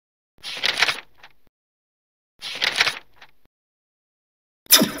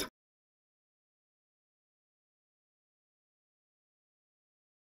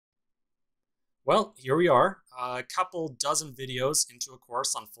Well, here we are, a couple dozen videos into a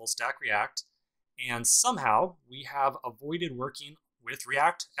course on full stack React, and somehow we have avoided working with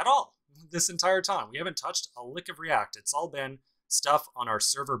React at all this entire time. We haven't touched a lick of React. It's all been stuff on our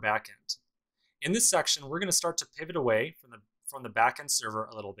server backend. In this section, we're going to start to pivot away from the backend server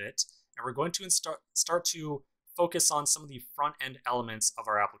a little bit, and we're going to start to focus on some of the front-end elements of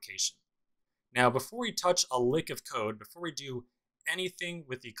our application. Now, before we touch a lick of code, before we do anything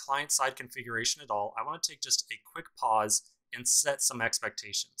with the client-side configuration at all, I want to take just a quick pause and set some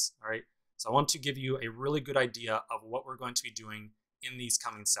expectations. All right. So I want to give you a really good idea of what we're going to be doing in these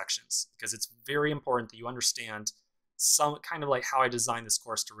coming sections, because it's very important that you understand some kind of like how I designed this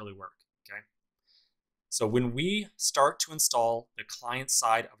course to really work. Okay. So when we start to install the client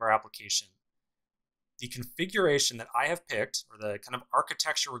side of our application, the configuration that I have picked, or the kind of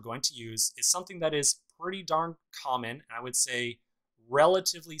architecture we're going to use, is something that is pretty darn common, and I would say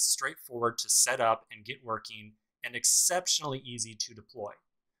relatively straightforward to set up and get working, and exceptionally easy to deploy.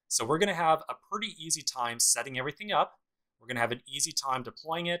 So we're going to have a pretty easy time setting everything up. We're going to have an easy time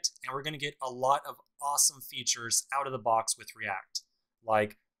deploying it, and we're going to get a lot of awesome features out of the box with React,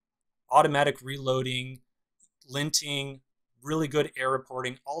 like automatic reloading, linting, really good error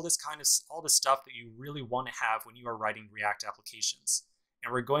reporting, all this stuff that you really want to have when you are writing React applications.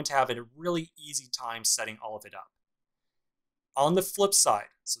 And we're going to have a really easy time setting all of it up. On the flip side,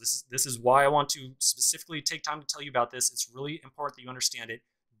 so this is why I want to specifically take time to tell you about this. It's really important that you understand it.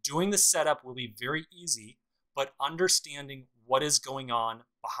 Doing the setup will be very easy, but understanding what is going on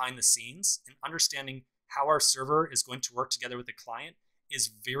behind the scenes and understanding how our server is going to work together with the client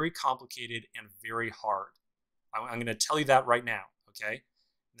is very complicated and very hard. I'm going to tell you that right now, okay?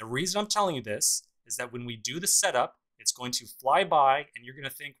 And the reason I'm telling you this is that when we do the setup, it's going to fly by and you're going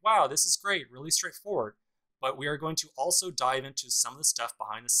to think, wow, this is great, really straightforward. But we are going to also dive into some of the stuff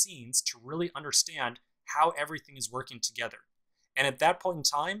behind the scenes to really understand how everything is working together. And at that point in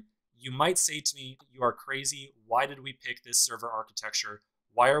time, you might say to me, you are crazy. Why did we pick this server architecture?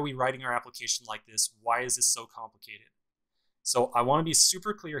 Why are we writing our application like this? Why is this so complicated? So I want to be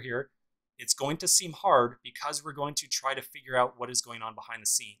super clear here. It's going to seem hard because we're going to try to figure out what is going on behind the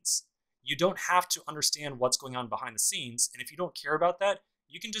scenes. You don't have to understand what's going on behind the scenes. And if you don't care about that,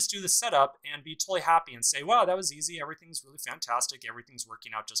 you can just do the setup and be totally happy and say, wow, that was easy. Everything's really fantastic. Everything's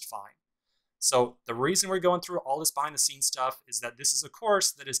working out just fine. So the reason we're going through all this behind the scenes stuff is that this is a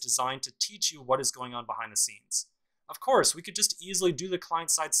course that is designed to teach you what is going on behind the scenes. Of course, we could just easily do the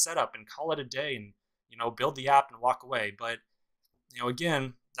client-side setup and call it a day and, build the app and walk away. But,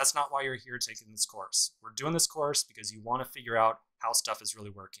 again, that's not why you're here taking this course. We're doing this course because you want to figure out how stuff is really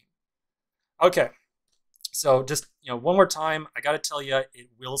working. Okay. So just, one more time, I got to tell you, it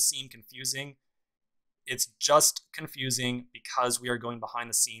will seem confusing. It's just confusing because we are going behind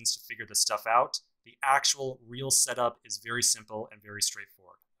the scenes to figure this stuff out. The actual real setup is very simple and very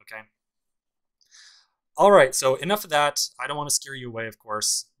straightforward, okay? All right, so enough of that. I don't want to scare you away, of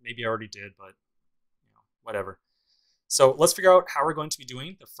course. Maybe I already did, but whatever. So let's figure out how we're going to be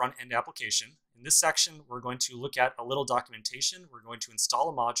doing the front-end application. In this section, we're going to look at a little documentation. We're going to install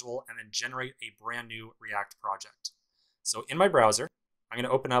a module and then generate a brand new React project. So in my browser, I'm going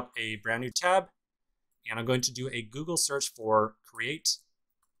to open up a brand new tab, and I'm going to do a Google search for create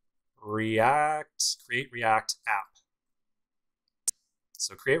React app.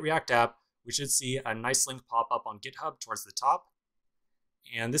 So create React app, we should see a nice link pop up on GitHub towards the top.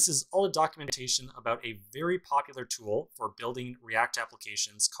 And this is all the documentation about a very popular tool for building React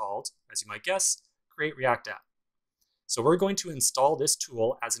applications called, as you might guess, Create React App. So we're going to install this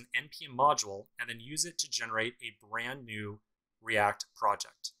tool as an NPM module and then use it to generate a brand new React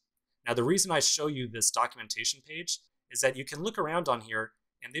project. Now, the reason I show you this documentation page is that you can look around on here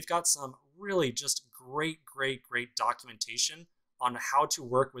and they've got some really just great documentation on how to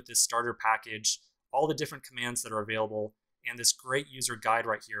work with this starter package, all the different commands that are available, and this great user guide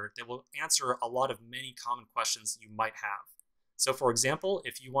right here that will answer a lot of many common questions you might have. So for example,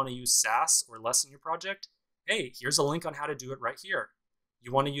 if you want to use Sass or less in your project, hey, here's a link on how to do it right here.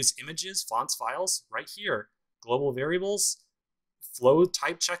 You want to use images, fonts, files, right here. Global variables, flow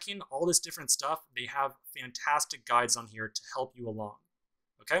type checking, all this different stuff. They have fantastic guides on here to help you along,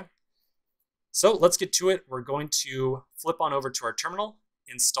 okay? So let's get to it. We're going to flip on over to our terminal,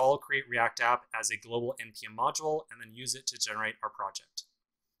 install Create React App as a global NPM module, and then use it to generate our project.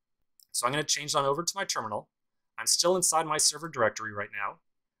 So I'm going to change on over to my terminal. I'm still inside my server directory right now.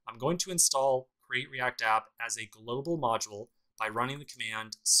 I'm going to install Create React App as a global module by running the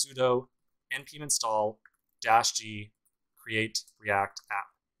command sudo npm install -g create react app.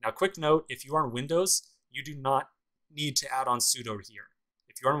 Now, quick note, if you are on Windows, you do not need to add on sudo here.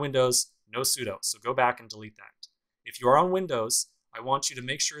 If you're on Windows, no sudo. So go back and delete that. If you are on Windows, I want you to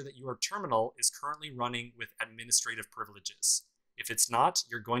make sure that your terminal is currently running with administrative privileges. If it's not,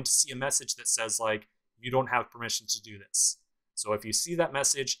 you're going to see a message that says like, you don't have permission to do this. So if you see that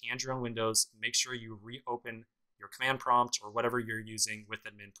message and you're on Windows, make sure you reopen your command prompt or whatever you're using with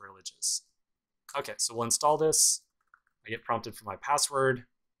admin privileges. Okay, so we'll install this. I get prompted for my password.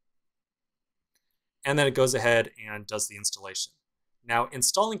 And then it goes ahead and does the installation. Now,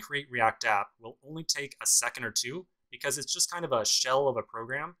 installing Create React App will only take a second or two because it's just kind of a shell of a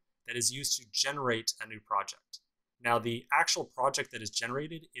program that is used to generate a new project. Now, the actual project that is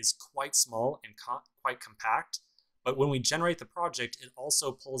generated is quite small and quite compact, but when we generate the project, it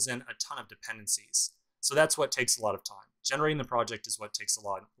also pulls in a ton of dependencies. So that's what takes a lot of time. Generating the project is what takes a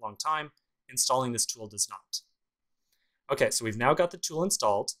long time. Installing this tool does not. Okay, so we've now got the tool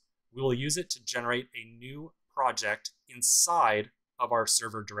installed. We will use it to generate a new project inside of our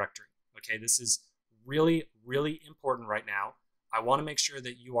server directory. Okay, this is really, really important right now. I want to make sure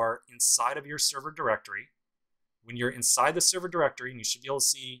that you are inside of your server directory. When you're inside the server directory, and you should be able to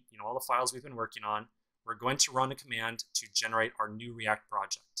see, all the files we've been working on, we're going to run a command to generate our new React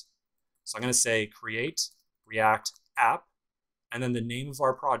project. So I'm going to say create React app, and then the name of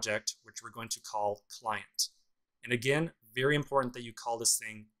our project, which we're going to call client. And again, very important that you call this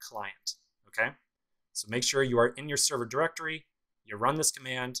thing client, okay? So make sure you are in your server directory, you run this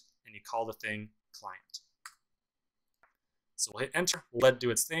command, and you call the thing client. So we'll hit enter, we'll let it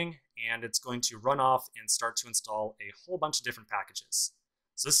do its thing, and it's going to run off and start to install a whole bunch of different packages.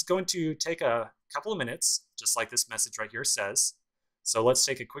 So this is going to take a couple of minutes, just like this message right here says. So let's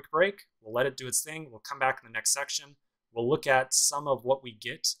take a quick break, we'll let it do its thing, we'll come back in the next section, we'll look at some of what we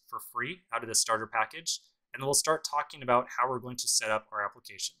get for free out of the starter package, and then we'll start talking about how we're going to set up our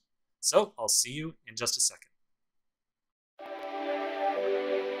application. So I'll see you in just a second.